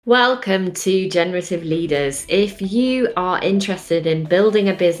Welcome to Generative Leaders. If you are interested in building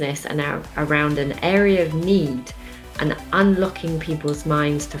a business around an area of need and unlocking people's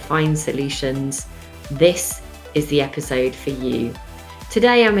minds to find solutions, this is the episode for you.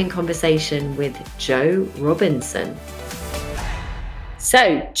 Today I'm in conversation with Jo Robinson.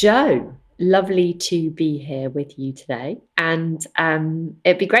 So, Jo, lovely to be here with you today. And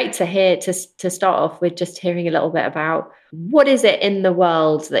it'd be great to hear, to start off with just hearing a little bit about what is it in the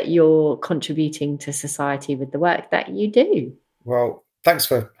world that you're contributing to society with the work that you do? Well, thanks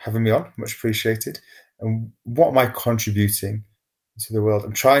for having me on. Much appreciated. And what am I contributing to the world?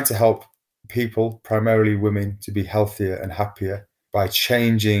 I'm trying to help people, primarily women, to be healthier and happier by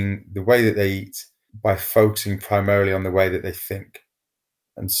changing the way that they eat, by focusing primarily on the way that they think.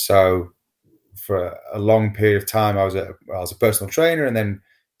 And so for a long period of time, I was a personal trainer and then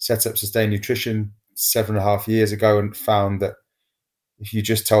set up Sustain Nutrition 7.5 years ago and found that if you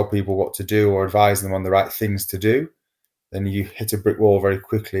just tell people what to do or advise them on the right things to do, then you hit a brick wall very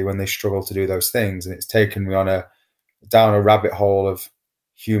quickly when they struggle to do those things. And it's taken me down a rabbit hole of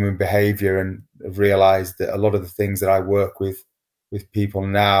human behavior, and have realized that a lot of the things that I work with people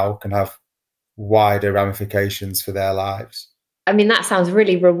now can have wider ramifications for their lives. I mean, that sounds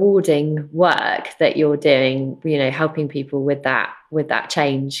really rewarding work that you're doing, helping people with that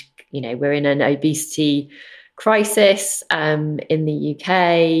change. We're in an obesity crisis in the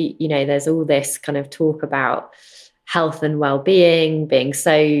UK. There's all this kind of talk about health and well-being being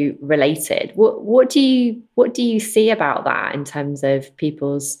so related. What do you see about that in terms of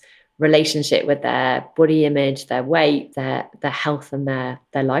people's relationship with their body image, their weight, their health and their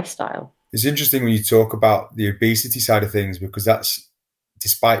lifestyle? It's interesting when you talk about the obesity side of things, because that's,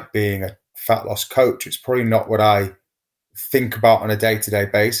 despite being a fat loss coach, it's probably not what I think about on a day-to-day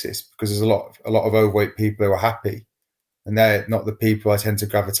basis, because there's a lot of overweight people who are happy, and they're not the people I tend to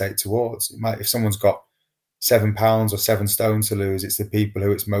gravitate towards. If someone's got 7 pounds or 7 stone to lose, it's the people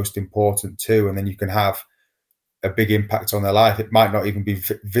who it's most important to, and then you can have a big impact on their life. It might not even be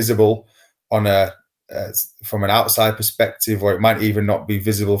visible on from an outside perspective, or it might even not be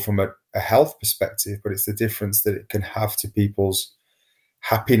visible from a health perspective, but it's the difference that it can have to people's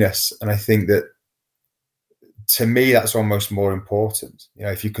happiness. And I think that, to me, that's almost more important.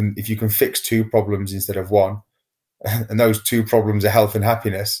 If you can fix 2 problems instead of 1, and those 2 problems are health and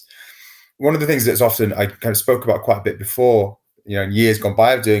happiness. One of the things that's often, I kind of spoke about quite a bit before, in years gone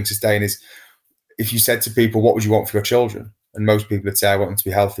by of doing Sustain, is if you said to people, what would you want for your children? And most people would say, I want them to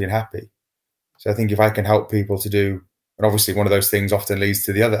be healthy and happy. So I think if I can help people to do, and obviously one of those things often leads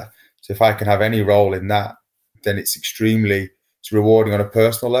to the other. So if I can have any role in that, then it's rewarding on a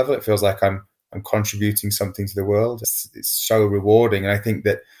personal level. It feels like I'm contributing something to the world. It's so rewarding. And I think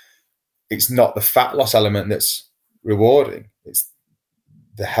that it's not the fat loss element that's rewarding. It's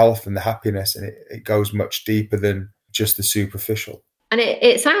the health and the happiness. And it goes much deeper than just the superficial. And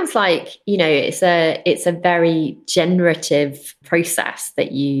it sounds like, it's a very generative process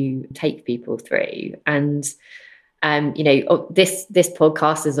that you take people through. And, this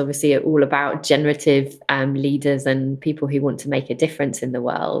podcast is obviously all about generative leaders and people who want to make a difference in the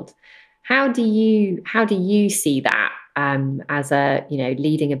world. How do you see that as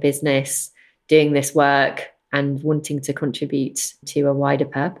leading a business, doing this work and wanting to contribute to a wider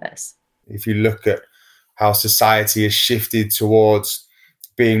purpose? If you look at how society has shifted towards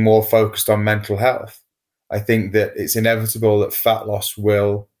being more focused on mental health, I think that it's inevitable that fat loss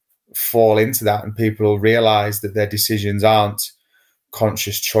will fall into that, and people will realize that their decisions aren't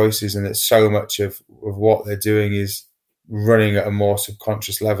conscious choices, and that so much of what they're doing is running at a more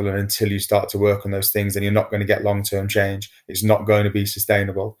subconscious level. And until you start to work on those things, then you're not going to get long-term change. It's not going to be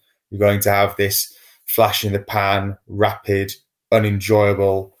sustainable. You're going to have this flash in the pan, rapid,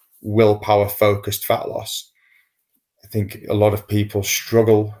 unenjoyable, willpower focused fat loss. I think a lot of people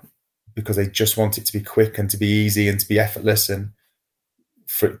struggle because they just want it to be quick and to be easy and to be effortless, and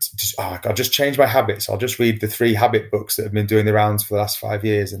for it to just, I'll just change my habits. I'll just read the 3 habit books that have been doing the rounds for the last 5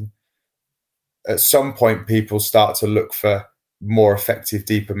 years. And at some point, people start to look for more effective,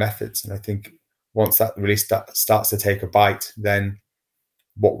 deeper methods. And I think once that really starts to take a bite, then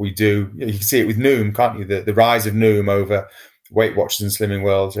what we do, you can see it with Noom, can't you? The rise of Noom over Weight Watchers and Slimming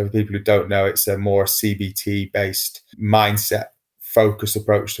World. So for people who don't know, it's a more CBT-based mindset, focused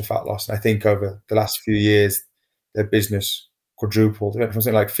approach to fat loss. And I think over the last few years, their business quadrupled. It went from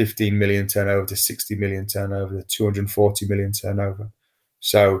something like 15 million turnover to 60 million turnover to 240 million turnover.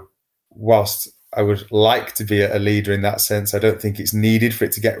 So whilst I would like to be a leader in that sense, I don't think it's needed for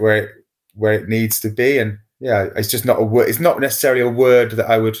it to get where it needs to be. And yeah, it's just not a word. It's not necessarily a word that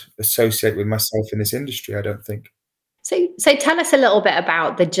I would associate with myself in this industry, I don't think. So tell us a little bit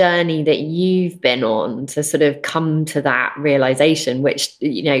about the journey that you've been on to sort of come to that realization, which,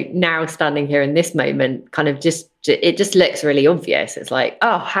 now standing here in this moment, kind of it just looks really obvious. It's like,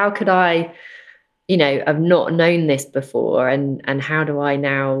 oh, how could I, have not known this before? And how do I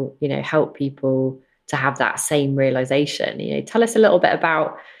now, help people to have that same realization? Tell us a little bit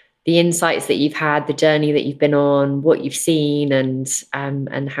about the insights that you've had, the journey that you've been on, what you've seen,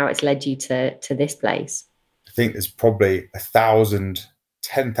 and how it's led you to this place. I think there's probably 1,000,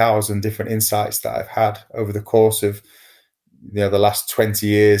 10,000 different insights that I've had over the course of the last 20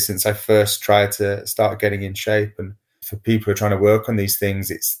 years since I first tried to start getting in shape. And for people who are trying to work on these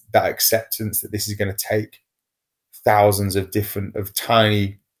things, it's that acceptance that this is going to take thousands of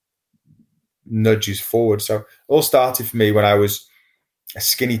tiny nudges forward. So it all started for me when I was a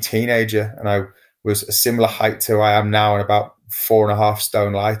skinny teenager, and I was a similar height to I am now, and about 4.5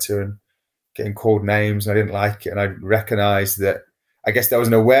 stone lighter, and getting called names, and I didn't like it. And I recognized that, I guess there was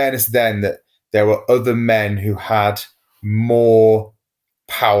an awareness then that there were other men who had more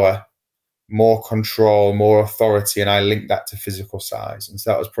power, more control, more authority, and I linked that to physical size. And so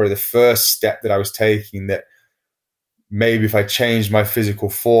that was probably the first step that I was taking, that maybe if I changed my physical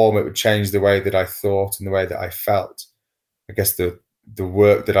form, it would change the way that I thought and the way that I felt. I guess the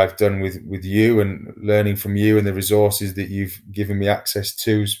work that I've done with you and learning from you and the resources that you've given me access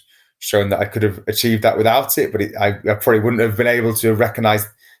to has shown that I could have achieved that without it, but I probably wouldn't have been able to recognize,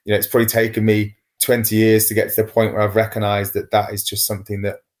 it's probably taken me 20 years to get to the point where I've recognized that is just something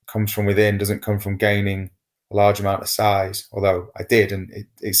that comes from within, doesn't come from gaining a large amount of size, although I did, and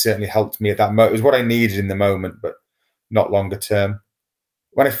it certainly helped me at that moment. It was what I needed in the moment, but not longer term.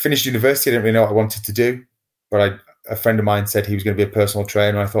 When I finished university, I didn't really know what I wanted to do, but a friend of mine said he was going to be a personal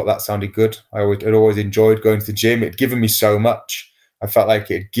trainer, and I thought that sounded good. I'd always enjoyed going to the gym. It had given me so much. I felt like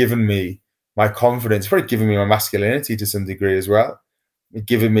it had given me my confidence, probably given me my masculinity to some degree as well. It had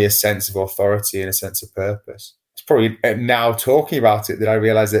given me a sense of authority and a sense of purpose. It's probably now talking about it that I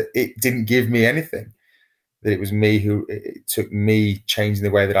realized that it didn't give me anything, that it was me it took me changing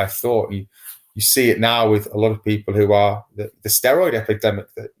the way that I thought. You you see it now with a lot of people who are the steroid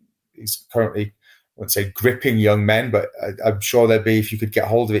epidemic that is currently, I wouldn't say gripping young men, but I'm sure there'd be, if you could get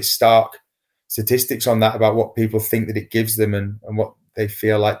hold of it, stark statistics on that about what people think that it gives them and what they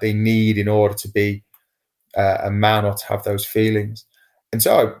feel like they need in order to be a man or to have those feelings. And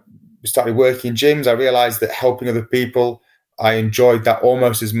so I started working in gyms. I realized that helping other people, I enjoyed that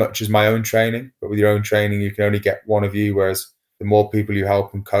almost as much as my own training. But with your own training, you can only get one of you, whereas the more people you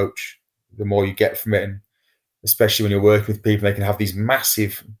help and coach, the more you get from it. And especially when you're working with people, they can have these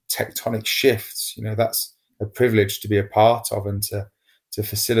massive tectonic shifts. You know, that's a privilege to be a part of and to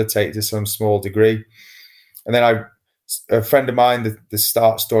facilitate to some small degree. And then a friend of mine, the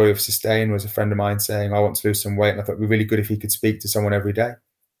start story of Sustain was a friend of mine saying, I want to lose some weight. And I thought it'd be really good if he could speak to someone every day.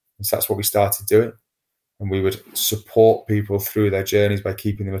 And so that's what we started doing. And we would support people through their journeys by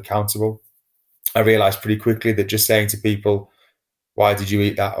keeping them accountable. I realized pretty quickly that just saying to people, why did you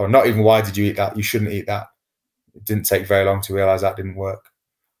eat that? Or not even why did you eat that? You shouldn't eat that. It didn't take very long to realize that didn't work.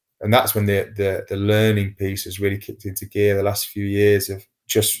 And that's when the learning piece has really kicked into gear the last few years of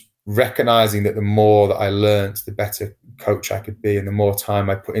just recognizing that the more that I learned, the better coach I could be. And the more time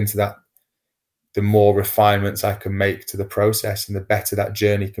I put into that, the more refinements I can make to the process and the better that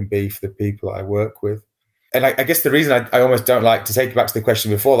journey can be for the people that I work with. And I guess the reason I almost don't like, to take it back to the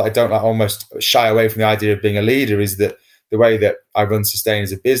question before, that I don't like almost shy away from the idea of being a leader, is that the way that I run Sustain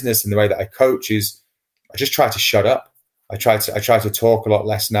as a business and the way that I coach is I just try to shut up. I try to talk a lot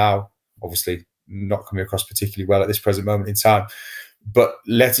less now, obviously not coming across particularly well at this present moment in time, but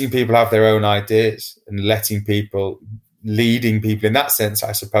letting people have their own ideas and leading people in that sense,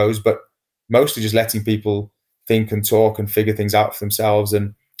 I suppose, but mostly just letting people think and talk and figure things out for themselves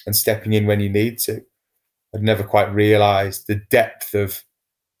and stepping in when you need to. I'd never quite realized the depth of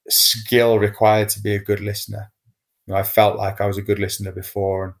skill required to be a good listener. You know, I felt like I was a good listener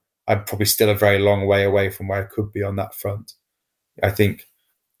before, and I'm probably still a very long way away from where I could be on that front. I think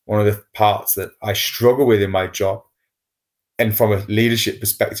one of the parts that I struggle with in my job, and from a leadership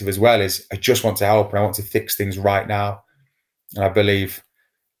perspective as well, is I just want to help and I want to fix things right now. And I believe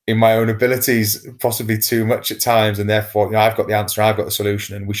in my own abilities, possibly too much at times, and therefore, you know, I've got the answer, I've got the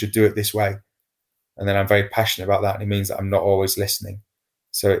solution, and we should do it this way. And then I'm very passionate about that, and it means that I'm not always listening.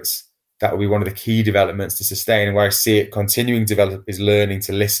 So that will be one of the key developments to Sustain, and where I see it continuing to develop is learning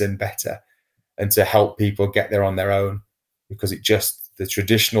to listen better and to help people get there on their own, because the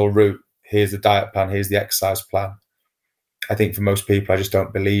traditional route, here's the diet plan, here's the exercise plan. I think for most people, I just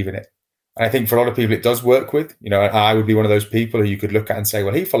don't believe in it. And I think for a lot of people, it does work with, you know, I would be one of those people who you could look at and say,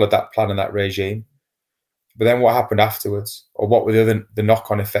 well, he followed that plan and that regime. But then what happened afterwards, or what were the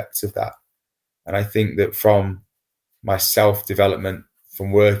knock-on effects of that? And I think that from my self-development,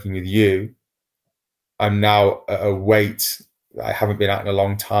 from working with you, I'm now at a weight that I haven't been at in a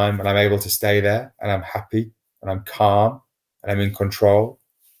long time, and I'm able to stay there, and I'm happy, and I'm calm, and I'm in control.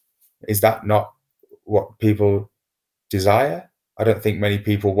 Is that not what people desire? I don't think many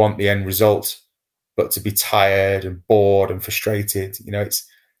people want the end result, but to be tired and bored and frustrated.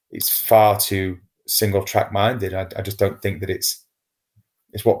 It's far too single track minded. I just don't think that it's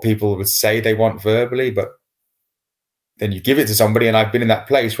what people would say they want verbally, but then you give it to somebody. And I've been in that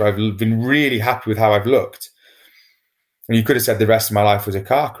place where I've been really happy with how I've looked. And you could have said the rest of my life was a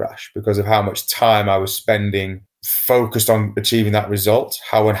car crash because of how much time I was spending focused on achieving that result,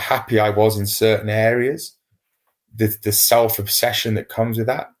 how unhappy I was in certain areas, the self-obsession that comes with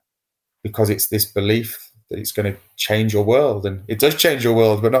that, because it's this belief that it's going to change your world. And it does change your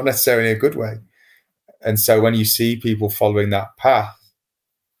world, but not necessarily in a good way. And so when you see people following that path,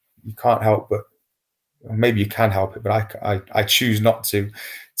 you can't help but, or maybe you can help it, but I choose not to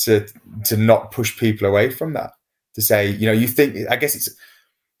not push people away from that. To say, you think, I guess it's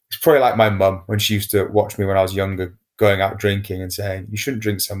probably like my mum when she used to watch me when I was younger, going out drinking and saying, you shouldn't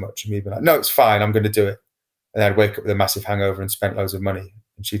drink so much. And me being like, no, it's fine, I'm going to do it. And then I'd wake up with a massive hangover and spent loads of money.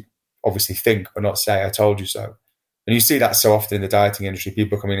 And she'd obviously think, but not say, I told you so. And you see that so often in the dieting industry,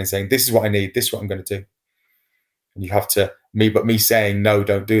 people come in and saying, this is what I need, this is what I'm going to do. And you have to, me saying, no,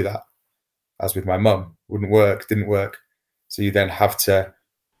 don't do that, as with my mum, didn't work. So you then have to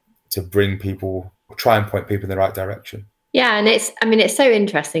bring people, try and point people in the right direction. Yeah. And it's so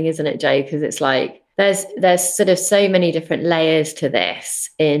interesting, isn't it, Joe? Because it's like, there's sort of so many different layers to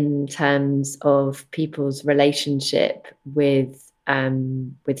this in terms of people's relationship with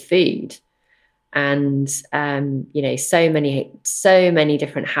food. And, so many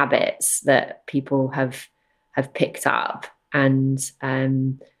different habits that people have picked up. And,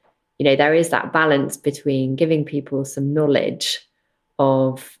 there is that balance between giving people some knowledge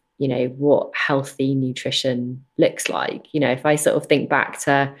of, what healthy nutrition looks like. If I sort of think back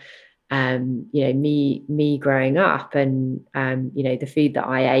to, me growing up and, the food that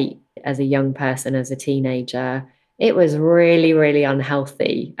I ate as a young person, as a teenager, it was really, really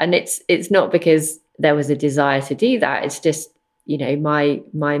unhealthy. And it's not because there was a desire to do that. It's just,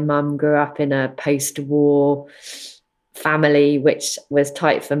 my mum grew up in a post-war family, which was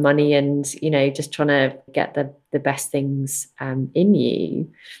tight for money and, just trying to get the best things in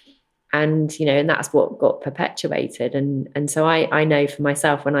you. And, and that's what got perpetuated. And so I know for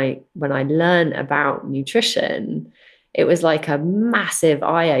myself, when I learned about nutrition, it was like a massive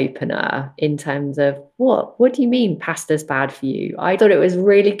eye opener in terms of what do you mean pasta's bad for you? I thought it was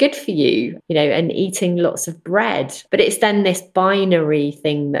really good for you, and eating lots of bread. But it's then this binary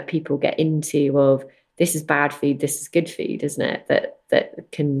thing that people get into of this is bad food, this is good food, isn't it? That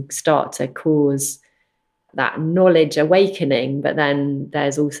can start to cause that knowledge awakening, but then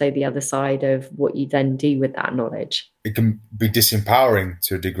there's also the other side of what you then do with that knowledge. It can be disempowering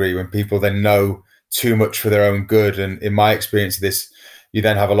to a degree when people then know too much for their own good. And in my experience of this, you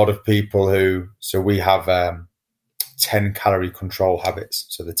then have a lot of people so we have 10 calorie control habits.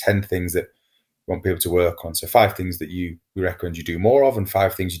 So the 10 things that we want people to work on. So 5 things that we recommend you do more of and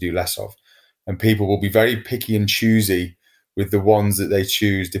 5 things you do less of. And people will be very picky and choosy with the ones that they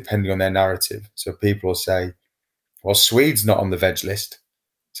choose depending on their narrative. So people will say, well, Swede's not on the veg list.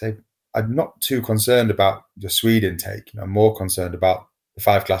 Say, I'm not too concerned about your Swede intake. I'm more concerned about the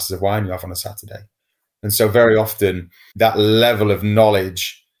 5 glasses of wine you have on a Saturday. And so very often that level of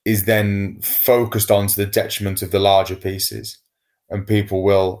knowledge is then focused on to the detriment of the larger pieces. And people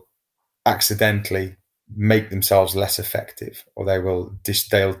will accidentally make themselves less effective, or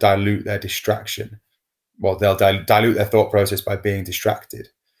they'll dilute their distraction. Well, they'll dilute their thought process by being distracted.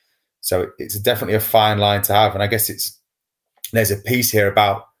 So it's definitely a fine line to have. And I guess there's a piece here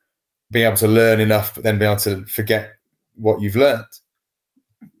about being able to learn enough, but then being able to forget what you've learned.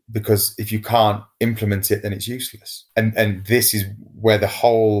 Because if you can't implement it, then it's useless. And this is where the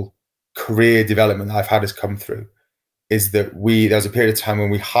whole career development that I've had has come through, is that there was a period of time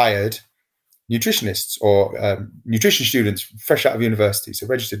when we hired nutritionists or nutrition students fresh out of university, so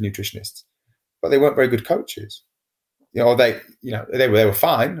registered nutritionists, but they weren't very good coaches. They were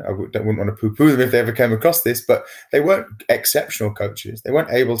fine. I wouldn't want to poo-poo them if they ever came across this, but they weren't exceptional coaches. They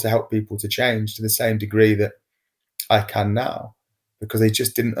weren't able to help people to change to the same degree that I can now, because they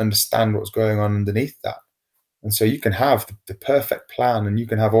just didn't understand what was going on underneath that. And so you can have the perfect plan, and you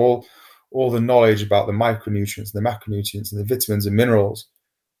can have all the knowledge about the micronutrients and the macronutrients and the vitamins and minerals.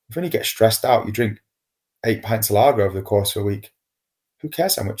 If when you get stressed out, you drink 8 pints of lager over the course of a week. who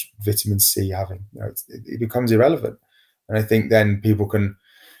cares how much vitamin C you're having? It becomes irrelevant. And I think then people can,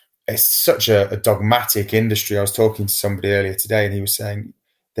 it's such a dogmatic industry. I was talking to somebody earlier today and he was saying,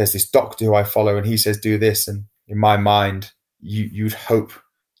 there's this doctor who I follow and he says, do this. And in my mind, you'd hope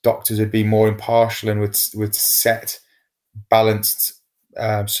doctors would be more impartial and would set balanced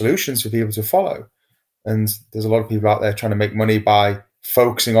solutions for people to follow. And there's a lot of people out there trying to make money by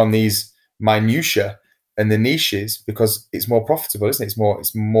focusing on these minutiae and the niches because it's more profitable, isn't it?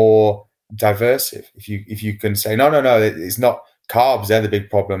 It's more diversive. If you can say, no, it's not carbs, they're the big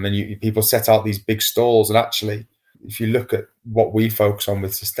problem. And people set out these big stalls. And actually, if you look at what we focus on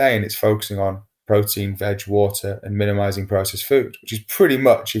with Sustain, it's focusing on protein, veg, water, and minimizing processed food, which is pretty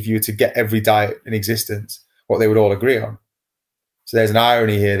much, if you were to get every diet in existence, what they would all agree on. So there's an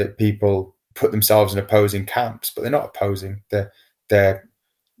irony here that people put themselves in opposing camps, but they're not opposing. They're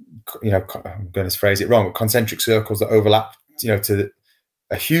I'm going to phrase it wrong, but concentric circles that overlap, to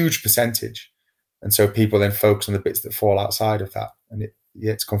a huge percentage. And so people then focus on the bits that fall outside of that. And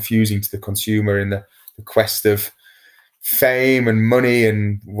it's confusing to the consumer in the quest of fame and money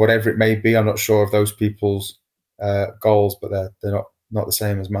and whatever it may be. I'm not sure of those people's goals, but they're not the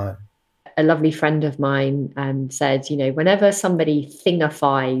same as mine. A lovely friend of mine said, whenever somebody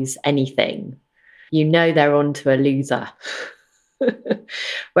thingifies anything, they're onto a loser.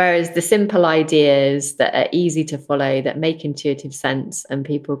 Whereas the simple ideas that are easy to follow, that make intuitive sense, and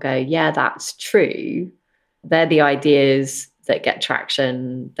people go, yeah, that's true, they're the ideas that get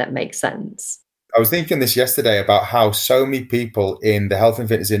traction, that make sense. I was thinking this yesterday about how so many people in the health and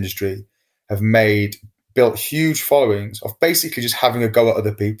fitness industry have built huge followings of basically just having a go at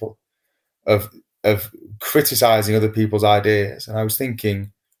other people, of criticizing other people's ideas. And I was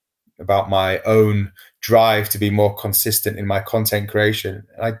thinking about my own drive to be more consistent in my content creation.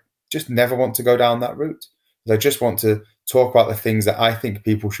 And I just never want to go down that route. I just want to talk about the things that I think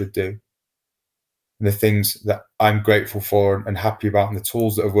people should do and the things that I'm grateful for and happy about and the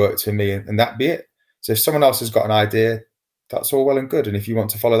tools that have worked for me, and that be it. So if someone else has got an idea, that's all well and good. And if you want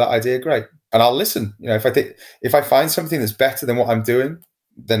to follow that idea, great. And I'll listen. If I find something that's better than what I'm doing,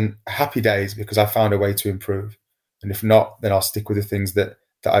 then happy days, because I found a way to improve. And if not, then I'll stick with the things that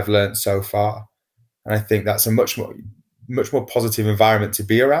I've learned so far. And I think that's a much more positive environment to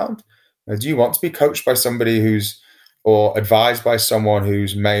be around. Do you want to be coached by somebody or advised by someone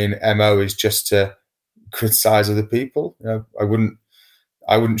whose main MO is just to criticize other people? I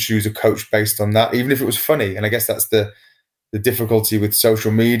wouldn't choose a coach based on that, even if it was funny. And I guess that's the difficulty with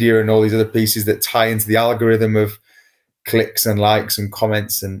social media and all these other pieces that tie into the algorithm of clicks and likes and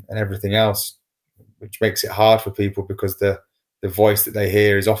comments and everything else, which makes it hard for people because the voice that they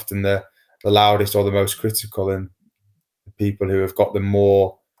hear is often the loudest or the most critical, and the people who have got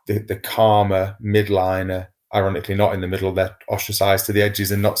the calmer midline, ironically not in the middle, they're ostracized to the edges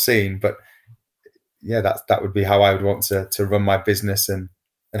and not seen. But yeah, that would be how I would want to run my business and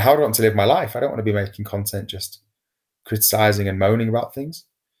how I want to live my life. I don't want to be making content just criticizing and moaning about things.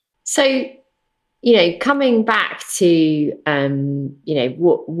 So, coming back to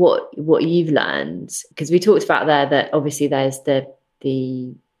what you've learned, because we talked about there that obviously there's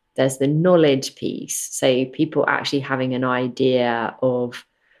the knowledge piece. So people actually having an idea of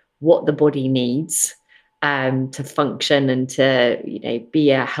what the body needs to function and to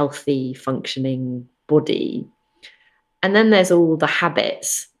be a healthy functioning body. And then there's all the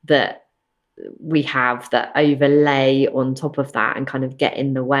habits that we have that overlay on top of that and kind of get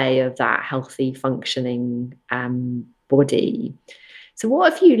in the way of that healthy functioning body. So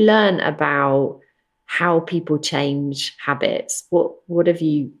what have you learned about how people change habits? What have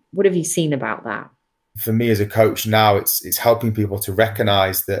you seen about that? For me as a coach now, it's helping people to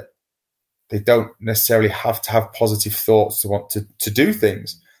recognize that they don't necessarily have to have positive thoughts to want to do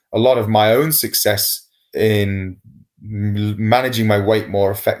things. A lot of my own success in managing my weight more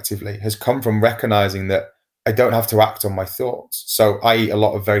effectively has come from recognizing that I don't have to act on my thoughts. So I eat a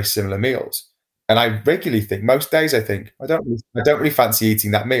lot of very similar meals, and I regularly think, most days I think, I don't really fancy eating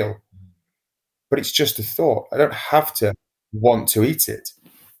that meal, but it's just a thought. I don't have to want to eat it,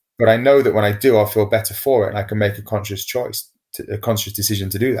 but I know that when I do, I'll feel better for it, and I can make a conscious decision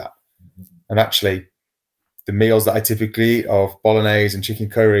to do that. And actually, the meals that I typically eat of bolognese and chicken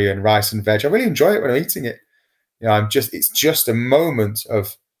curry and rice and veg, I really enjoy it when I'm eating it. It's just a moment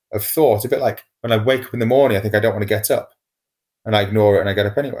of thought, a bit like when I wake up in the morning, I think I don't want to get up, and I ignore it and I get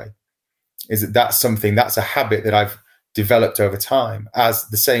up anyway. That's a habit that I've developed over time, as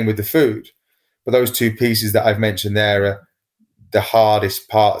the same with the food. But those two pieces that I've mentioned there are the hardest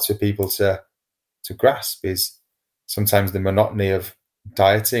parts for people to grasp, is sometimes the monotony of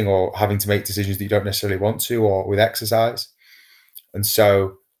dieting or having to make decisions that you don't necessarily want to, or with exercise. And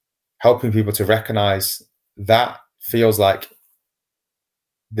so helping people to recognize that feels like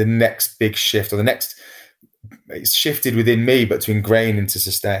the next big shift, or the next, it's shifted within me, but to ingrain into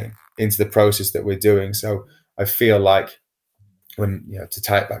sustain into the process that we're doing. So I feel like, when, to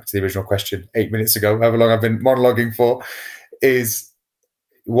tie it back to the original question 8 minutes ago, however long I've been monologuing for, is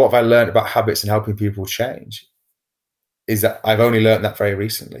what have I learned about habits and helping people change, is that I've only learned that very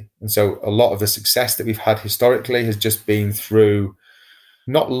recently. And so a lot of the success that we've had historically has just been through,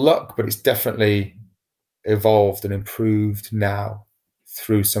 not luck, but it's definitely evolved and improved now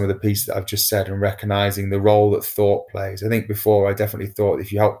through some of the pieces that I've just said, and recognizing the role that thought plays. I think before, I definitely thought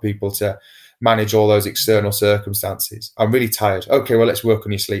if you help people to manage all those external circumstances, I'm really tired. Okay, well, let's work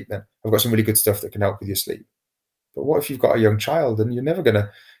on your sleep then. I've got some really good stuff that can help with your sleep. But what if you've got a young child and you're never going to,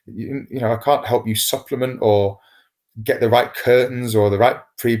 I can't help you supplement or get the right curtains or the right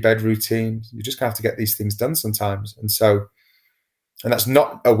pre-bed routine. You're just going to have to get these things done sometimes. And that's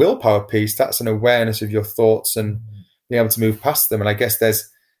not a willpower piece. That's an awareness of your thoughts and being able to move past them. And I guess that's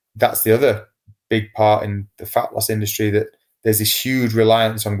the other big part in the fat loss industry, that there's this huge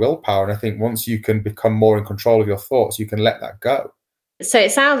reliance on willpower. And I think once you can become more in control of your thoughts, you can let that go. So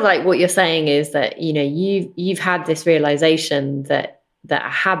it sounds like what you're saying is that, you've had this realization that a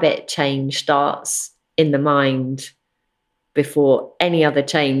habit change starts in the mind before any other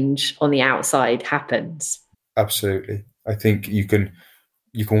change on the outside happens. Absolutely. I think you can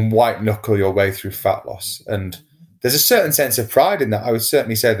white knuckle your way through fat loss, and there's a certain sense of pride in that. I would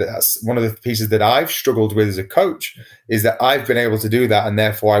certainly say that that's one of the pieces that I've struggled with as a coach, is that I've been able to do that, and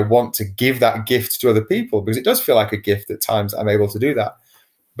therefore I want to give that gift to other people, because it does feel like a gift at times I'm able to do that.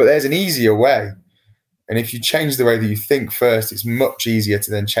 But there's an easier way, and if you change the way that you think first, it's much easier to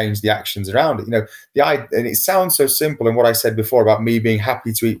then change the actions around it. And it sounds so simple, and what I said before about me being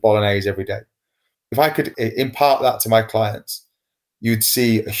happy to eat bolognese every day, if I could impart that to my clients, you'd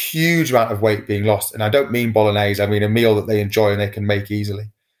see a huge amount of weight being lost. And I don't mean bolognese, I mean a meal that they enjoy and they can make easily.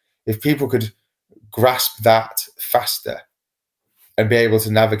 If people could grasp that faster and be able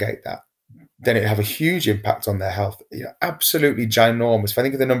to navigate that, then it'd have a huge impact on their health. Absolutely ginormous. If I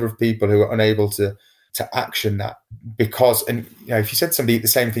think of the number of people who are unable to action that, because, and if you said somebody eat the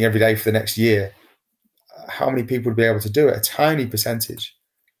same thing every day for the next year, how many people would be able to do it? A tiny percentage.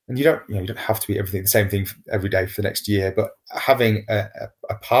 And you don't have to eat everything the same thing every day for the next year, but having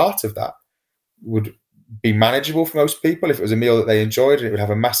a part of that would be manageable for most people. If it was a meal that they enjoyed, and it would have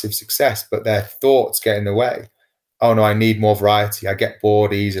a massive success, but their thoughts get in the way. Oh no, I need more variety. I get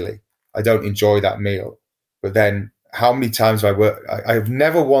bored easily. I don't enjoy that meal. But then how many times I've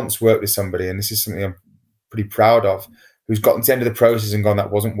never once worked with somebody, and this is something I'm pretty proud of, who's gotten to the end of the process and gone,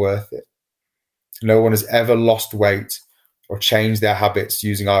 that wasn't worth it. No one has ever lost weight or changed their habits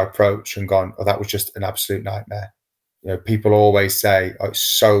using our approach and gone, oh, that was just an absolute nightmare. People always say, oh, it's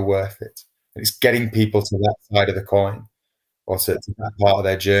so worth it. And it's getting people to that side of the coin, or to that part of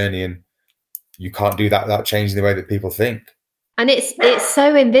their journey. And you can't do that without changing the way that people think. And it's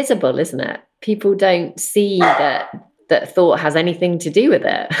so invisible, isn't it? People don't see that thought has anything to do with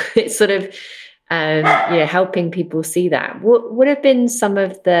it. It's sort of, helping people see that. What would have been some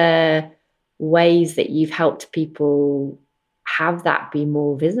of the ways that you've helped people have that be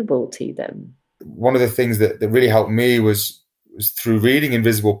more visible to them? One of the things that really helped me was through reading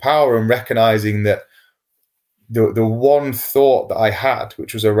Invisible Power and recognizing that the one thought that I had,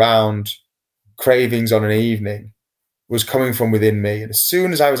 which was around cravings on an evening, was coming from within me. And as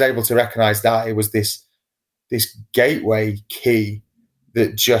soon as I was able to recognize that, it was this gateway key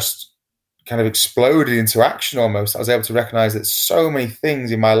that just kind of exploded into action almost. I was able to recognize that so many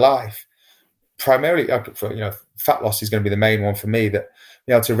things in my life, primarily, fat loss is going to be the main one for me, that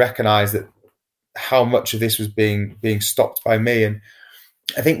to recognize that how much of this was being stopped by me. And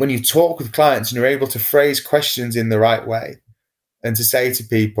I think when you talk with clients and you're able to phrase questions in the right way, and to say to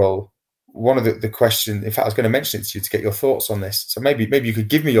people, one of the question, in fact, I was going to mention it to you to get your thoughts on this. So maybe you could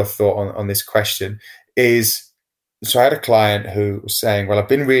give me your thought on this question is, so I had a client who was saying, well, I've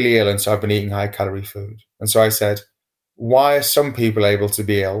been really ill, and so I've been eating high calorie food. And so I said, why are some people able to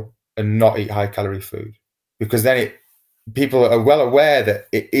be ill and not eat high calorie food? Because then people are well aware that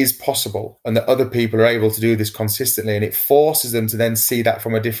it is possible, and that other people are able to do this consistently, and it forces them to then see that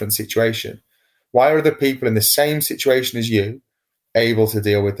from a different situation. Why are other people in the same situation as you able to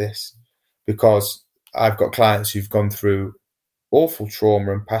deal with this? Because I've got clients who've gone through awful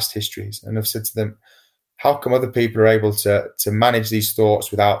trauma and past histories, and I've said to them, how come other people are able to manage these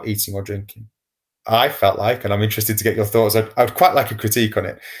thoughts without eating or drinking? I felt like, and I'm interested to get your thoughts, I'd quite like a critique on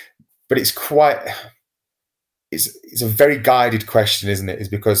it, but it's quite, it's a very guided question, isn't it? Is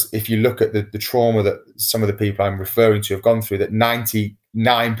because if you look at the trauma that some of the people I'm referring to have gone through, that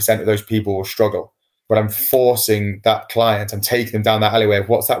 99% of those people will struggle. But I'm forcing that client, I'm taking them down that alleyway of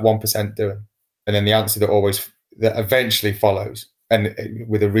what's that 1% doing? And then the answer that eventually follows, and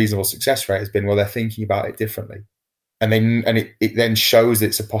with a reasonable success rate, has been, well, they're thinking about it differently. And it then shows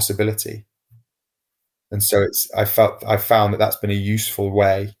it's a possibility. And so I found that that's been a useful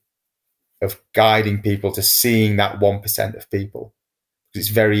way of guiding people to seeing that 1% of people. Because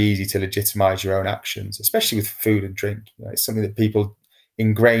it's very easy to legitimize your own actions, especially with food and drink. It's something that people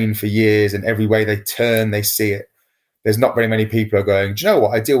ingrain for years, and every way they turn, they see it. There's not very many people who are going, do you know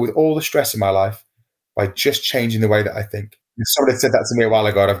what? I deal with all the stress in my life by just changing the way that I think. If somebody said that to me a while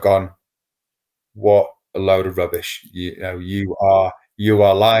ago, I've gone, what a load of rubbish. You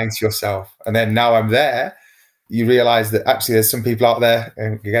are lying to yourself. And then now I'm there, you realize that actually there's some people out there,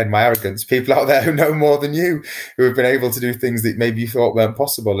 and again, my arrogance, people out there who know more than you, who have been able to do things that maybe you thought weren't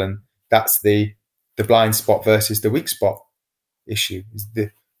possible. And that's the blind spot versus the weak spot issue. Is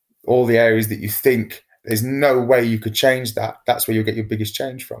all the areas that you think there's no way you could change that, that's where you'll get your biggest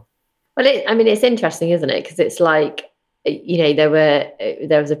change from. Well, it's interesting, isn't it? Because it's like,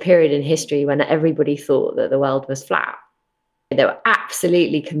 there was a period in history when everybody thought that the world was flat. They were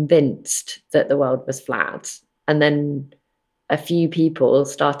absolutely convinced that the world was flat. And then a few people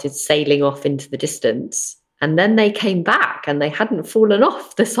started sailing off into the distance, and then they came back and they hadn't fallen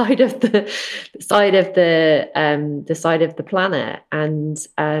off the side of the planet. And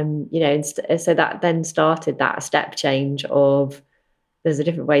so that then started that step change of, there's a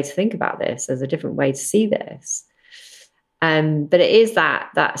different way to think about this. There's a different way to see this. But it is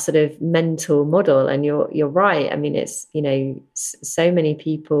that sort of mental model, and you're right. I mean, it's, so many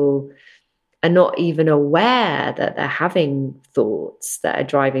people are not even aware that they're having thoughts that are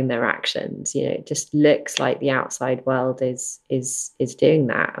driving their actions. It just looks like the outside world is doing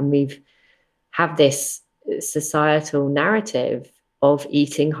that, and we've have this societal narrative of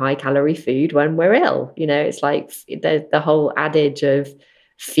eating high calorie food when we're ill. It's like the whole adage of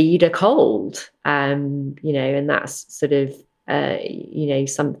feed a cold, and that's sort of,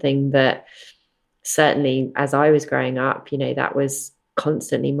 something that certainly as I was growing up, that was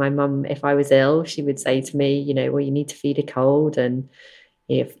constantly my mum. If I was ill, she would say to me, well, you need to feed a cold. And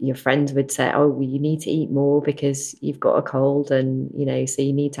if your friends would say, oh, well, you need to eat more because you've got a cold, and, so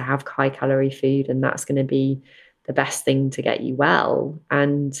you need to have high calorie food, and that's going to be the best thing to get you well.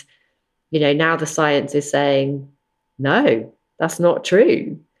 And, now the science is saying, no, that's not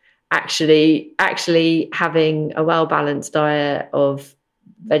true. Actually having a well-balanced diet of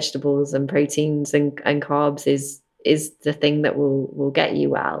vegetables and proteins and carbs is the thing that will get you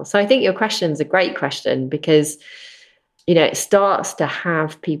well. So I think your question's a great question, because, it starts to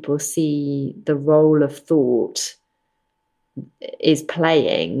have people see the role of thought is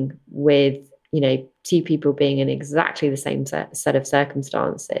playing with, two people being in exactly the same set of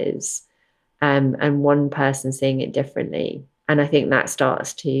circumstances, and one person seeing it differently. And I think that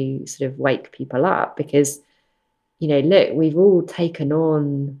starts to sort of wake people up, because, look, we've all taken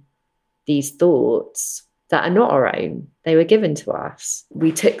on these thoughts that are not our own. They were given to us.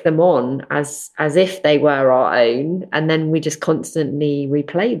 We took them on as if they were our own, and then we just constantly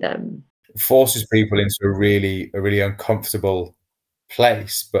replay them. It forces people into a really uncomfortable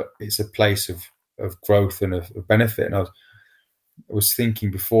place, but it's a place of growth and of benefit. And I was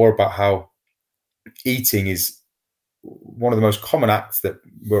thinking before about how eating is one of the most common acts that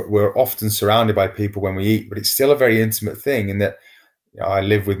we're often surrounded by people when we eat, but it's still a very intimate thing, in that I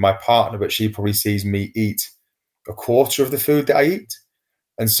live with my partner, but she probably sees me eat a quarter of the food that I eat.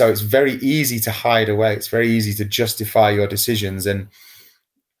 And so it's very easy to hide away. It's very easy to justify your decisions, and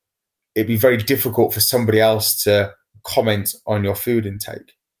it'd be very difficult for somebody else to comment on your food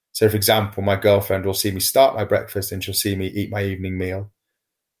intake. So, for example, my girlfriend will see me start my breakfast and she'll see me eat my evening meal.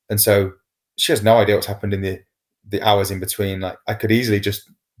 And so she has no idea what's happened in the hours in between. Like, I could easily just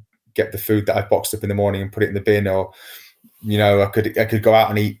get the food that I've boxed up in the morning and put it in the bin, or, I could go out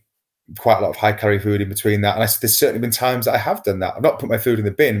and eat quite a lot of high calorie food in between that. And there's certainly been times that I have done that. I've not put my food in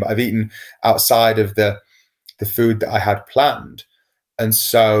the bin, but I've eaten outside of the food that I had planned. And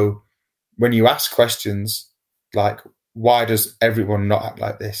so when you ask questions like, why does everyone not act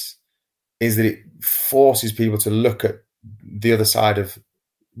like this, is that it forces people to look at the other side of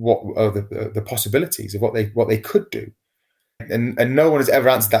what are the possibilities of what they could do. And no one has ever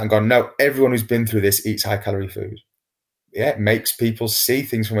answered that and gone, no, everyone who's been through this eats high calorie food. Yeah, it makes people see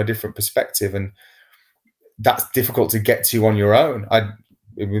things from a different perspective, and that's difficult to get to on your own.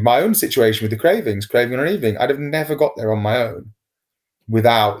 With my own situation with the craving on an evening, I'd have never got there on my own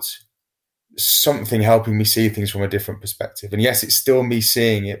without something helping me see things from a different perspective. And yes, it's still me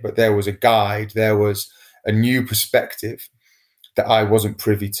seeing it, but there was a guide, there was a new perspective that I wasn't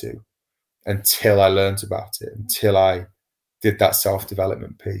privy to until I learned about it, until I did that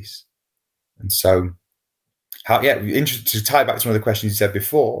self-development piece. And so, interested to tie back to one of the questions you said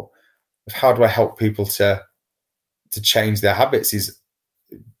before, of how do I help people to change their habits, is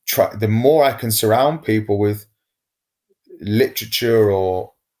the more I can surround people with literature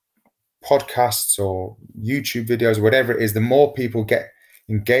or podcasts or YouTube videos or whatever it is, the more people get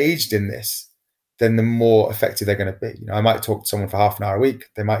engaged in this, then the more effective they're going to be. I might talk to someone for half an hour a week.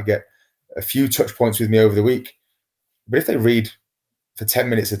 They might get a few touch points with me over the week. But if they read for 10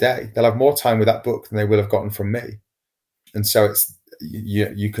 minutes a day, they'll have more time with that book than they will have gotten from me. And so it's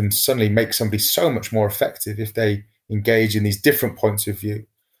you can suddenly make somebody so much more effective if they engage in these different points of view.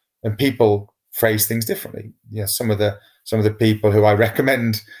 And people phrase things differently. Some of the people who I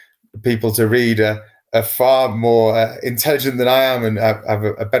recommend people to read are far more intelligent than I am and have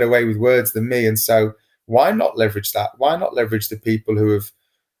a better way with words than me. And so why not leverage that? Why not leverage the people who have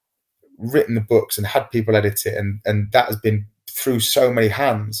written the books and had people edit it, and that has been through so many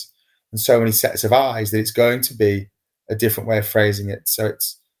hands and so many sets of eyes that it's going to be a different way of phrasing it. So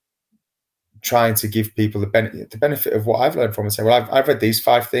it's trying to give people the benefit of what I've learned from, and say, well, I've read these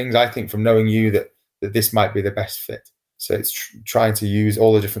 5 things. I think from knowing you that this might be the best fit. So it's trying to use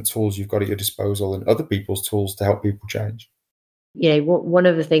all the different tools you've got at your disposal and other people's tools to help people change. One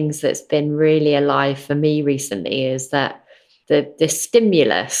of the things that's been really alive for me recently is that the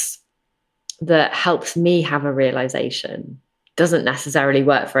stimulus that helps me have a realization doesn't necessarily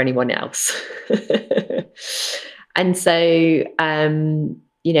work for anyone else. And so,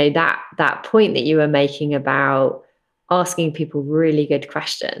 that point that you were making about asking people really good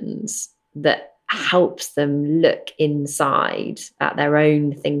questions that helps them look inside at their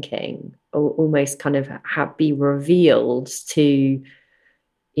own thinking, or almost kind of be revealed to,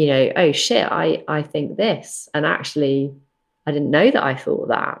 oh shit, I think this, and actually I didn't know that I thought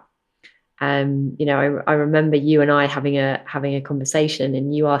that. I remember you and I having a conversation,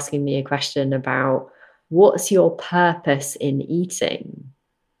 and you asking me a question about what's your purpose in eating.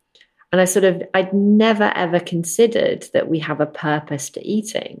 And I'd never ever considered that we have a purpose to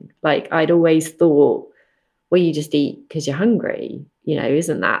eating. Like, I'd always thought, well, you just eat because you're hungry.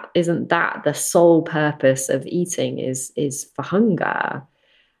 Isn't that the sole purpose of eating is for hunger?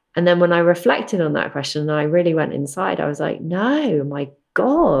 And then when I reflected on that question and I really went inside, I was like, no, my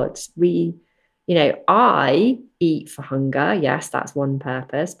God, I eat for hunger. Yes, that's one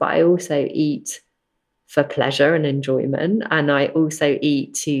purpose, but I also eat for pleasure and enjoyment. And I also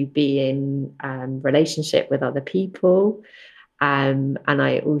eat to be in relationship with other people. And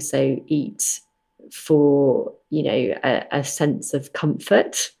I also eat for, a sense of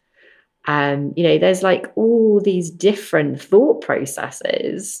comfort. There's like all these different thought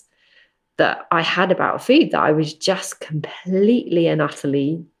processes that I had about food that I was just completely and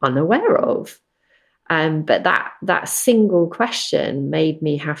utterly unaware of. But that single question made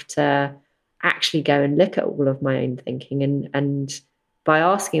me have to actually go and look at all of my own thinking. And by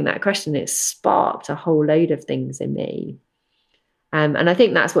asking that question, it sparked a whole load of things in me. And I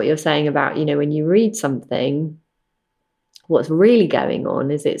think that's what you're saying about, when you read something, what's really going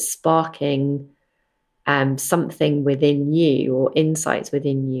on is it's sparking something within you, or insights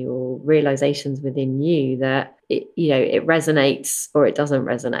within you, or realizations within you that it resonates or it doesn't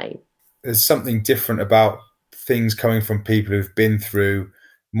resonate. There's something different about things coming from people who've been through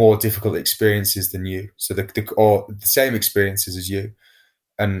more difficult experiences than you, or the same experiences as you.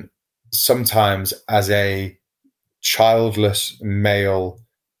 And sometimes as a childless male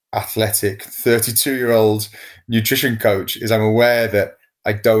athletic 32-year-old nutrition coach, is I'm aware that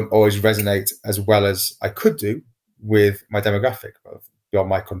I don't always resonate as well as I could do with my demographic, beyond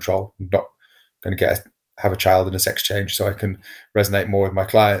my control. I'm not going to have a child in a sex change so I can resonate more with my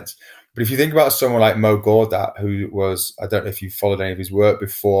clients. But if you think about someone like Mo Gawdat, who was, I don't know if you followed any of his work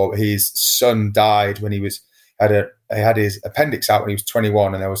before, his son died when he had his appendix out when he was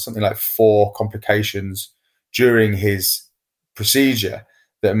 21, and there was something like 4 complications during his procedure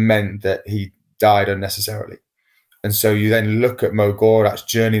that meant that he died unnecessarily. And so you then look at Mo Gawdat's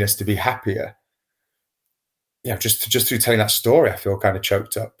journey to be happier. Just through telling that story, I feel kind of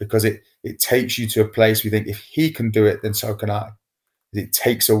choked up, because it takes you to a place where you think, if he can do it, then so can I. It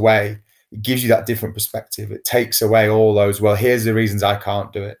gives you that different perspective. It takes away all those, well, here's the reasons I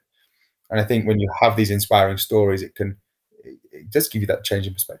can't do it. And I think when you have these inspiring stories, it does give you that change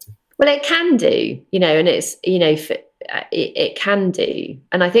in perspective. Well, it can do, and it's, it can do.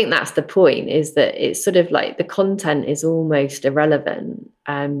 And I think that's the point, is that it's sort of like the content is almost irrelevant,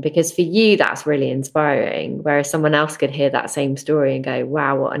 because for you that's really inspiring, whereas someone else could hear that same story and go,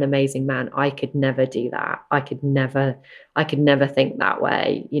 wow, what an amazing man. I could never do that. I could never think that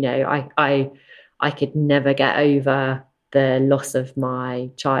way. I could never get over the loss of my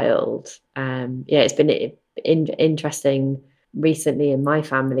child. It's been interesting. Recently in my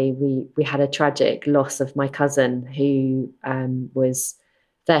family, we had a tragic loss of my cousin, who was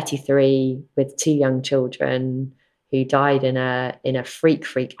 33 with two young children, who died in a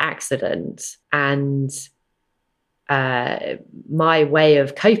freak accident. And my way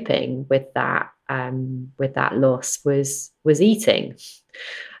of coping with that loss was eating,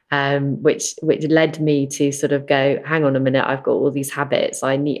 which led me to sort of go, hang on a minute, I've got all these habits.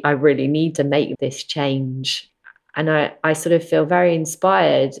 I really need to make this change. And I sort of feel very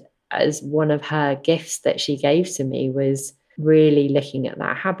inspired, as one of her gifts that she gave to me was really looking at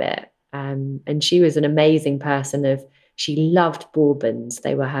that habit. And she was an amazing person. She loved bourbons.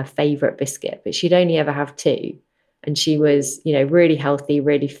 They were her favorite biscuit, but she'd only ever have two. And she was, really healthy,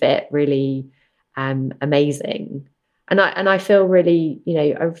 really fit, really amazing. And I feel really,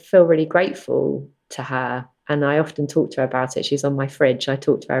 grateful to her. And I often talk to her about it. She's on my fridge. I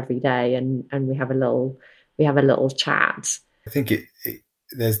talk to her every day, and we have a little chat. I think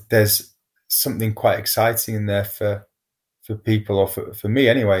there's something quite exciting in there for people, or for me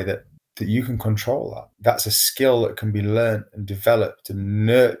anyway, that you can control that. That's a skill that can be learned and developed and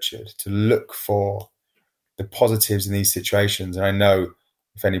nurtured, to look for the positives in these situations. And I know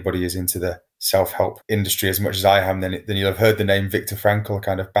if anybody is into the self-help industry as much as I am, then you'll have heard the name Viktor Frankl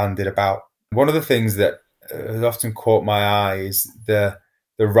kind of bandied about. One of the things that has often caught my eye is the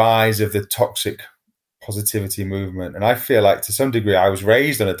rise of the toxic positivity movement. And I feel like to some degree I was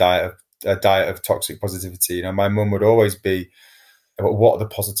raised on a diet of toxic positivity. My mum would always be, what are the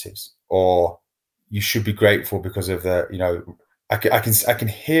positives? Or you should be grateful because of the, I can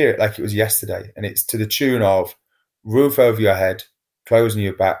hear it like it was yesterday. And it's to the tune of roof over your head, clothes on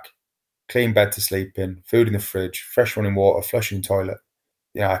your back, clean bed to sleep in, food in the fridge, fresh running water, flushing toilet.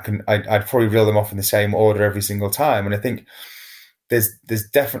 I'd probably reel them off in the same order every single time. And I think there's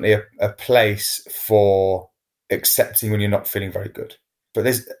definitely a place for accepting when you're not feeling very good. But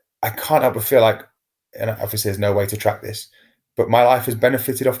I can't help but feel like, and obviously there's no way to track this, but my life has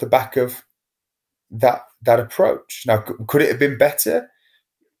benefited off the back of that approach. Now, could it have been better?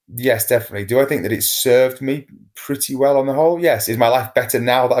 Yes, definitely. Do I think that it served me pretty well on the whole? Yes. Is my life better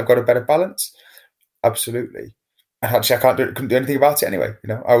now that I've got a better balance? Absolutely. Actually, couldn't do anything about it anyway.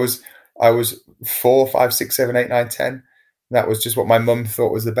 I was 4, 5, 6, 7, 8, 9, 10. That was just what my mum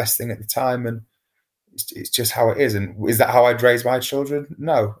thought was the best thing at the time, and it's just how it is. And is that how I'd raise my children?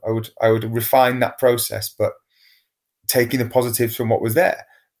 No, I would refine that process, but taking the positives from what was there.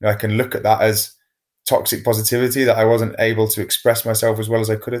 I can look at that as toxic positivity, that I wasn't able to express myself as well as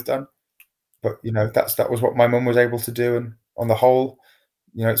I could have done. But that was what my mum was able to do, and on the whole,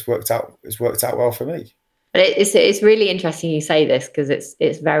 it's worked out well for me. But it's really interesting you say this, because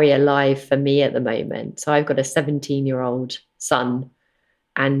it's very alive for me at the moment. So I've got a 17-year-old son,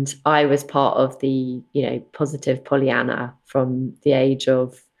 and I was part of the positive Pollyanna from the age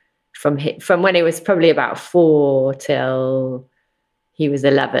of from when it was probably about 4 till he was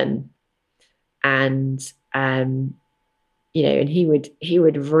 11, and and he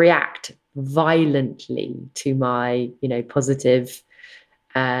would react violently to my positive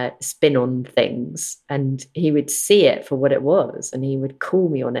spin on things, and he would see it for what it was, and he would call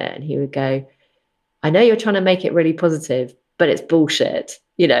me on it, and he would go, I know you're trying to make it really positive, but it's bullshit,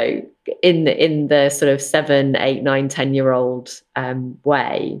 in the sort of 7, 8, 9, 10-year-old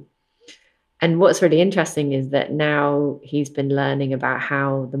way. And what's really interesting is that now he's been learning about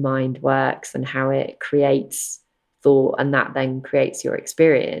how the mind works and how it creates thought, and that then creates your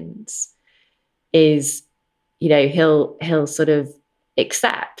experience. Is he'll sort of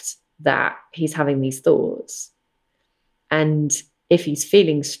accept that he's having these thoughts, and if he's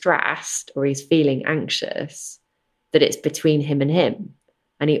feeling stressed or he's feeling anxious, that it's between him and him,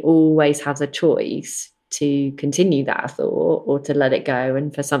 and he always has a choice to continue that thought or to let it go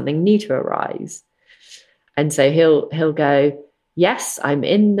and for something new to arise. And so he'll go, yes, I'm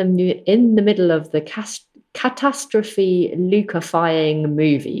in the middle of the catastrophe Lucifying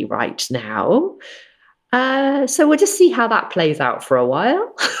movie right now. So we'll just see how that plays out for a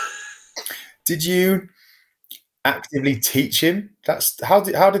while. Did you actively teach him? How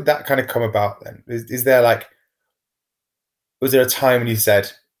did that kind of come about then? Is there was there a time when you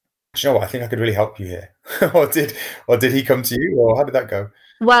said, Do you know what? I think I could really help you here. or did he come to you, or how did that go?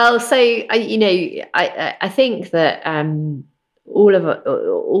 Well, so I think that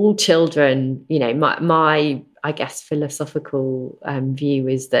all children, my I guess philosophical view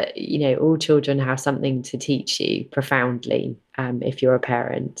is that all children have something to teach you profoundly if you're a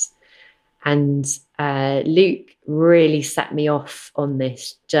parent. And Luke really set me off on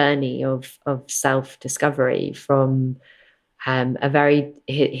this journey of self-discovery from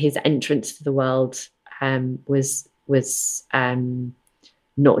his entrance to the world was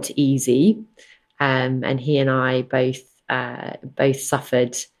not easy, and he and I both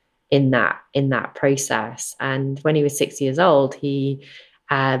suffered in that process. And when he was 6 years old, he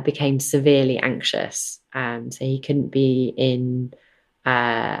became severely anxious. So he couldn't be in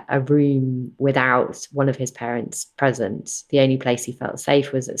a room without one of his parents present. The only place he felt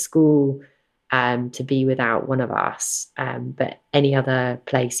safe was at school, to be without one of us. But any other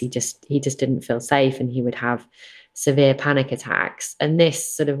place, he just didn't feel safe, and he would have severe panic attacks. And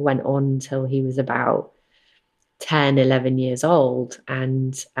this sort of went on till he was about 10, 11 years old.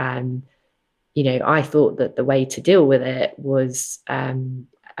 And, I thought that the way to deal with it was, and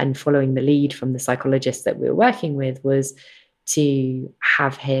following the lead from the psychologist that we were working with, was to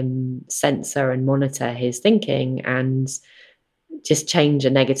have him censor and monitor his thinking and just change a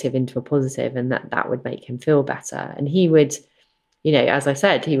negative into a positive, and that would make him feel better. And he would, as I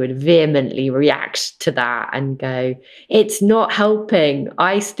said, he would vehemently react to that and go, "It's not helping.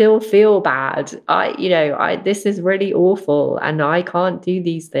 I still feel bad. This is really awful, and I can't do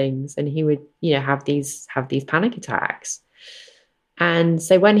these things." And he would, have these panic attacks. And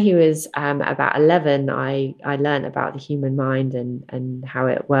so when he was about 11, I learned about the human mind and how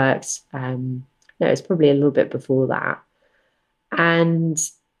it works. No, it's probably a little bit before that. And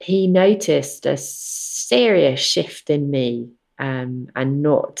he noticed a serious shift in me, and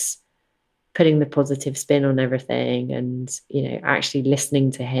not putting the positive spin on everything, and actually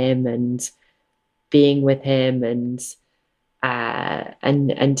listening to him and being with him, and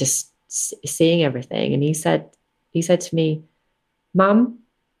just seeing everything. And he said to me, "Mum,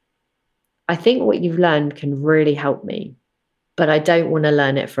 I think what you've learned can really help me, but I don't want to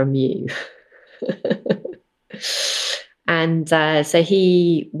learn it from you." And so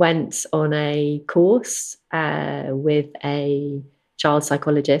he went on a course with a child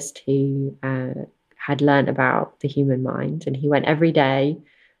psychologist who had learned about the human mind. And he went every day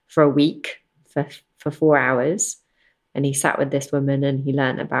for a week for 4 hours. And he sat with this woman and he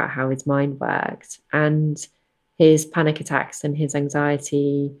learned about how his mind worked. And his panic attacks and his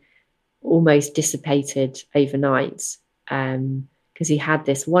anxiety almost dissipated overnight, because he had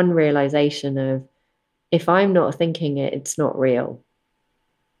this one realization of, if I'm not thinking it, it's not real.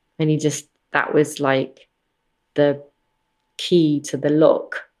 And that was like the key to the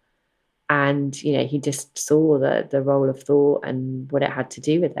lock. And, he just saw the role of thought and what it had to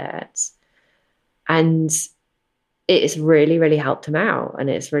do with it. And it's really, really helped him out. And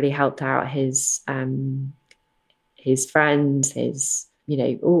it's really helped out his friends, his,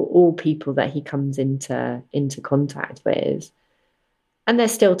 all people that he comes into contact with. And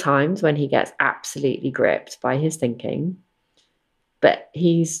there's still times when he gets absolutely gripped by his thinking, but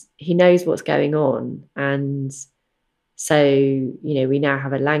he knows what's going on. And so, we now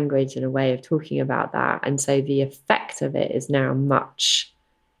have a language and a way of talking about that. And so the effect of it is now much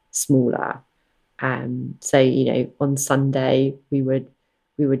smaller. So, on Sunday, we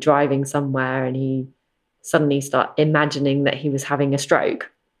were driving somewhere and he suddenly started imagining that he was having a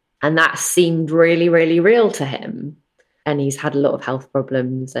stroke. And that seemed really, really real to him. And he's had a lot of health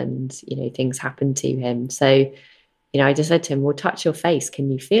problems and, things happen to him. So, I just said to him, "Well, touch your face. Can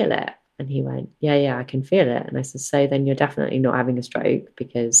you feel it?" And he went, yeah, I can feel it. And I said, "So then you're definitely not having a stroke,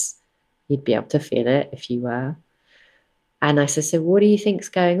 because you'd be able to feel it if you were." And I said, "So what do you think's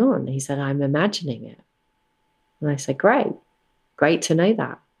going on?" He said, "I'm imagining it." And I said, Great to know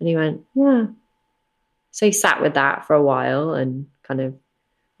that." And he went, "Yeah." So he sat with that for a while and kind of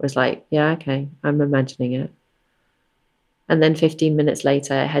was like, "Yeah, okay, I'm imagining it." And then 15 minutes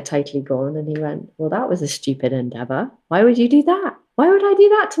later, it had totally gone. And he went, "Well, that was a stupid endeavor. Why would you do that? Why would I do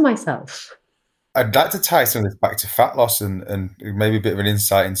that to myself?" I'd like to tie some of this back to fat loss and maybe a bit of an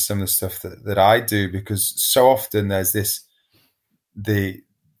insight into some of the stuff that I do, because so often there's this, the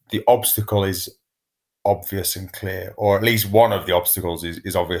obstacle is obvious and clear, or at least one of the obstacles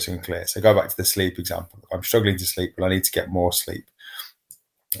is obvious and clear. So go back to the sleep example. I'm struggling to sleep, but I need to get more sleep.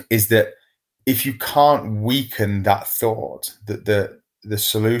 Is that if you can't weaken that thought, that the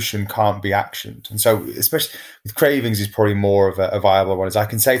solution can't be actioned. And so, especially with cravings, is probably more of a viable one. Is I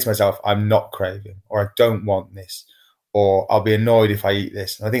can say to myself, "I'm not craving," or "I don't want this," or I'll be annoyed if I eat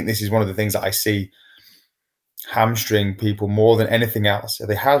this. And I think this is one of the things that I see hamstring people more than anything else. So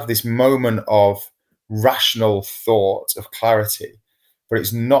they have this moment of rational thought, of clarity, but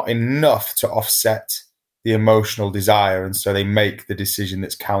it's not enough to offset the emotional desire. And so they make the decision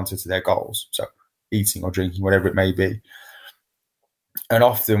that's counter to their goals. So eating or drinking, whatever it may be. And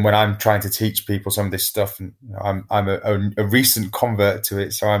often when I'm trying to teach people some of this stuff, and I'm a recent convert to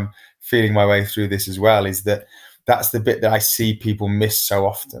it, so I'm feeling my way through this as well, is that's the bit that I see people miss so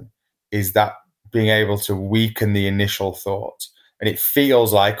often, is that being able to weaken the initial thought. And it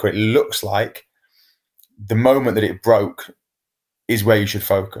feels like, or it looks like, the moment that it broke is where you should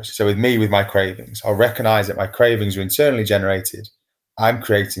focus. So with me, with my cravings, I'll recognize that my cravings are internally generated. I'm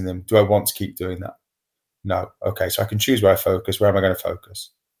creating them. Do I want to keep doing that? No. Okay, so I can choose where I focus. Where am I going to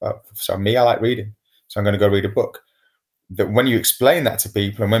focus? Well, so me, I like reading. So I'm going to go read a book. That when you explain that to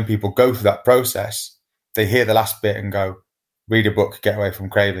people, and when people go through that process, they hear the last bit and go, read a book, get away from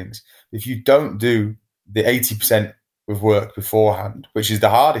cravings. If you don't do the 80% of work beforehand, which is the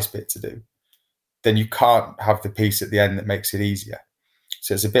hardest bit to do, then you can't have the piece at the end that makes it easier.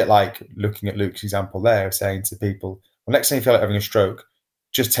 So it's a bit like looking at Luke's example there, of saying to people, well, next time you feel like having a stroke,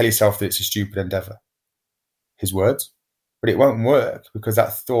 just tell yourself that it's a stupid endeavor. His words. But it won't work because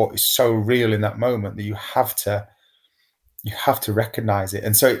that thought is so real in that moment that you have to recognize it.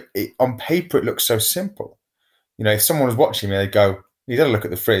 And so on paper, it looks so simple. If someone was watching me, they'd go, you got to look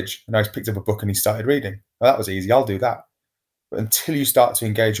at the fridge. And I just picked up a book and he started reading. Well, that was easy. I'll do that. But until you start to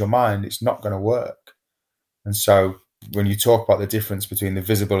engage your mind, it's not going to work. And so when you talk about the difference between the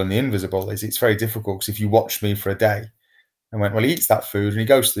visible and the invisible, it's very difficult, because if you watch me for a day and went, well, he eats that food and he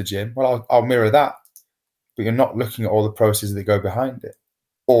goes to the gym, well, I'll mirror that. But you're not looking at all the processes that go behind it,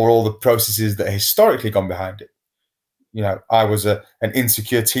 or all the processes that have historically gone behind it. I was an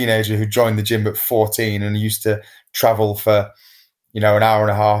insecure teenager who joined the gym at 14 and used to travel for, an hour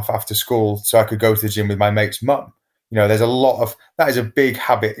and a half after school so I could go to the gym with my mate's mum. There's a lot of, that is a big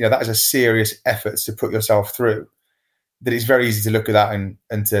habit. That is a serious effort to put yourself through, that it's very easy to look at that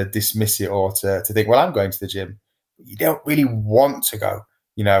and to dismiss it, or to think, well, I'm going to the gym. You don't really want to go,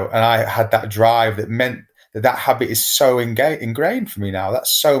 and I had that drive that meant that habit is so ingrained for me now. That's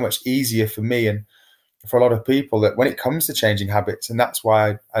so much easier for me and for a lot of people, that when it comes to changing habits, and that's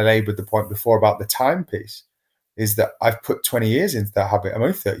why I labored the point before about the time piece, is that I've put 20 years into that habit. I'm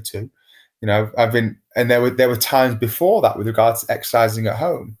only 32. I've been, and there were times before that with regards to exercising at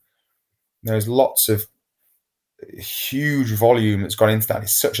home. There's lots of huge volume that's gone into that.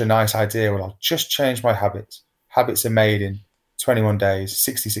 It's such a nice idea. Well, I'll just change my habits. Habits are made in 21 days,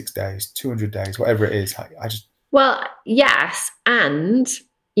 66 days, 200 days, whatever it is. Well, yes. And,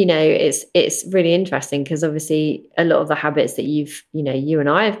 it's really interesting, because obviously a lot of the habits that you and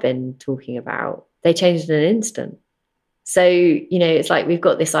I have been talking about, they changed in an instant. So, it's like we've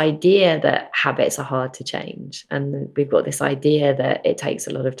got this idea that habits are hard to change. And we've got this idea that it takes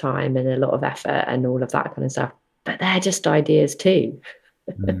a lot of time and a lot of effort and all of that kind of stuff. But they're just ideas too.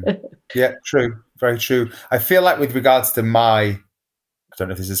 Yeah, true. Very true. I feel like with regards to I don't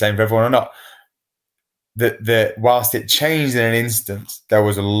know if it's the same for everyone or not, that whilst it changed in an instant, there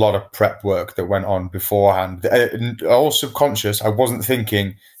was a lot of prep work that went on beforehand. All subconscious, I wasn't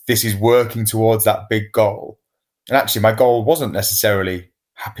thinking this is working towards that big goal. And actually, my goal wasn't necessarily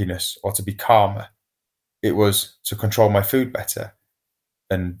happiness or to be calmer. It was to control my food better.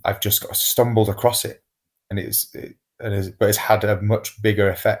 And I've just stumbled across it. And but it's had a much bigger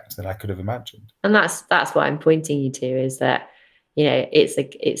effect than I could have imagined. And that's what I'm pointing you to, is that,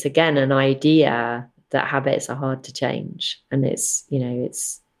 it's again an idea that habits are hard to change. And it's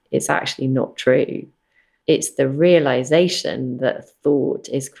actually not true. It's the realization that thought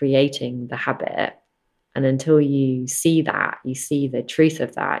is creating the habit. And until you see that, you see the truth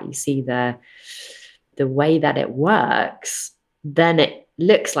of that, you see the way that it works, then it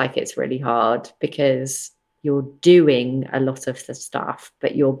looks like it's really hard, because you're doing a lot of the stuff,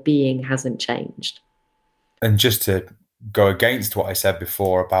 but your being hasn't changed. And just to go against what I said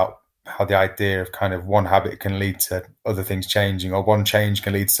before about how the idea of kind of one habit can lead to other things changing, or one change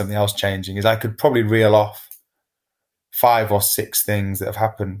can lead to something else changing, is I could probably reel off 5 or 6 things that have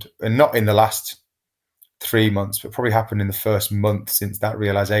happened, and not in the last 3 months, but probably happened in the first month since that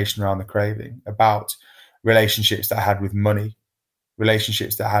realization around the craving, about relationships that I had with money,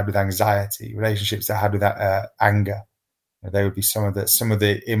 relationships that I had with anxiety, relationships that I had with anger. They would be some of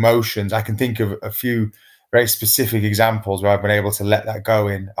the emotions. I can think of a few very specific examples where I've been able to let that go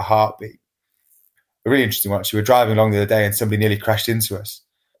in a heartbeat. A really interesting one, actually. We were driving along the other day and somebody nearly crashed into us.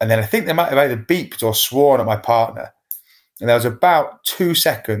 And then I think they might have either beeped or sworn at my partner. And there was about 2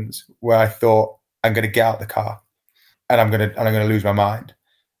 seconds where I thought, I'm going to get out the car. and I'm gonna lose my mind.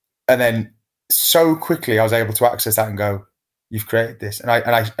 And then so quickly I was able to access that and go, you've created this. And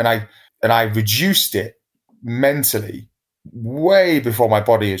I reduced it mentally way before my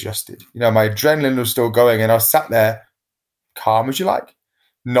body adjusted. My adrenaline was still going, and I was sat there calm as you like,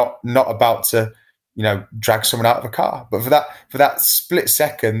 not about to, drag someone out of a car. But for that split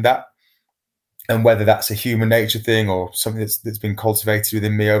second, and whether that's a human nature thing or something that's been cultivated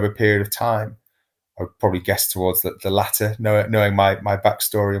within me over a period of time, I would probably guess towards the latter, knowing my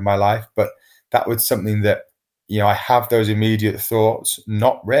backstory in my life. But that was something that, I have those immediate thoughts,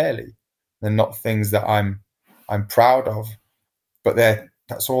 not rarely. They're not things that I'm proud of, but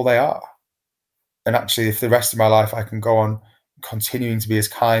that's all they are. And actually, if the rest of my life I can go on continuing to be as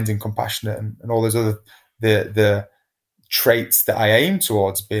kind and compassionate and all those other the traits that I aim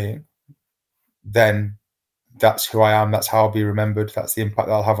towards being, then that's who I am. That's how I'll be remembered. That's the impact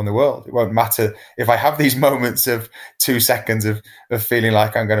that I'll have on the world. It won't matter if I have these moments of 2 seconds of feeling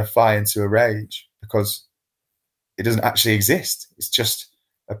like I'm going to fly into a rage, because it doesn't actually exist. It's just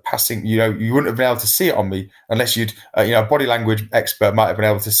a passing, you wouldn't have been able to see it on me unless a body language expert might have been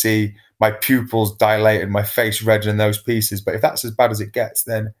able to see my pupils dilate and my face red in those pieces. But if that's as bad as it gets,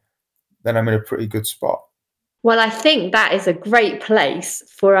 then I'm in a pretty good spot. Well, I think that is a great place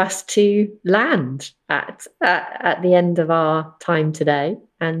for us to land at the end of our time today.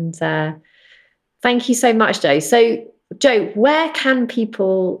 And thank you so much, Joe. So, Joe, where can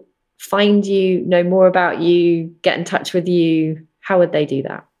people find you, know more about you, get in touch with you? How would they do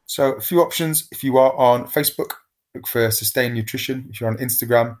that? So a few options. If you are on Facebook, look for Sustain Nutrition. If you're on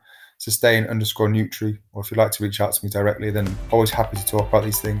Instagram, sustain_nutri. Or if you'd like to reach out to me directly, then always happy to talk about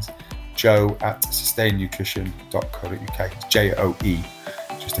these things. joe@sustainnutrition.co.uk. It's JOE,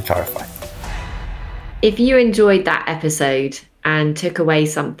 just to clarify. If you enjoyed that episode and took away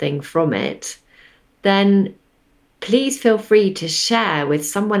something from it, then please feel free to share with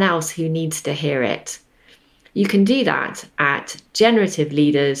someone else who needs to hear it. You can do that at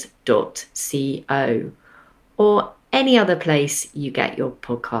generativeleaders.co or any other place you get your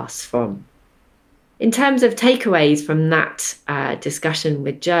podcasts from. In terms of takeaways from that discussion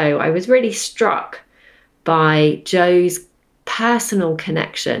with Joe, I was really struck by Joe's personal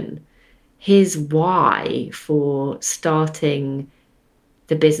connection, his why for starting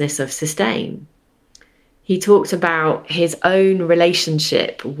the business of Sustain. He talked about his own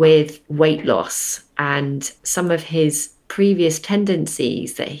relationship with weight loss and some of his previous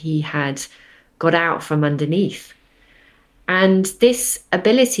tendencies that he had got out from underneath. And this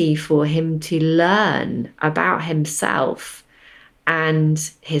ability for him to learn about himself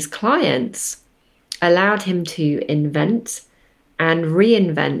and his clients allowed him to invent and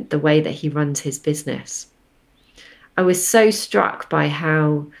reinvent the way that he runs his business. I was so struck by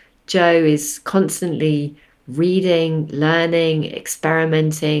how Joe is constantly reading, learning,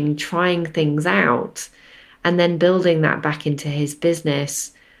 experimenting, trying things out, and then building that back into his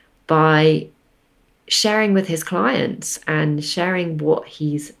business by sharing with his clients and sharing what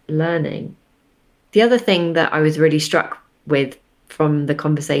he's learning. The other thing that I was really struck with from the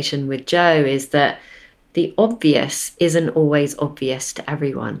conversation with Joe is that the obvious isn't always obvious to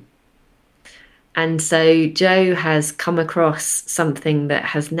everyone. And so Joe has come across something that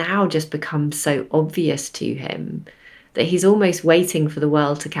has now just become so obvious to him that he's almost waiting for the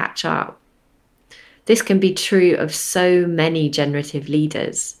world to catch up. This can be true of so many generative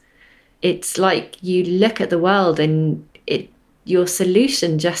leaders. It's like you look at the world and your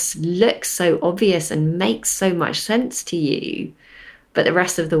solution just looks so obvious and makes so much sense to you, but the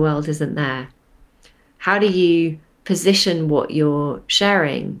rest of the world isn't there. How do you position what you're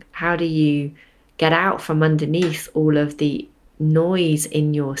sharing? How do you get out from underneath all of the noise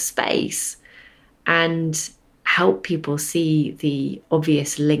in your space and help people see the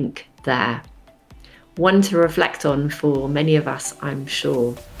obvious link there? One to reflect on for many of us, I'm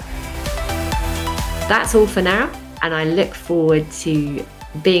sure. That's all for now, and I look forward to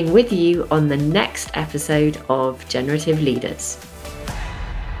being with you on the next episode of Generative Leaders.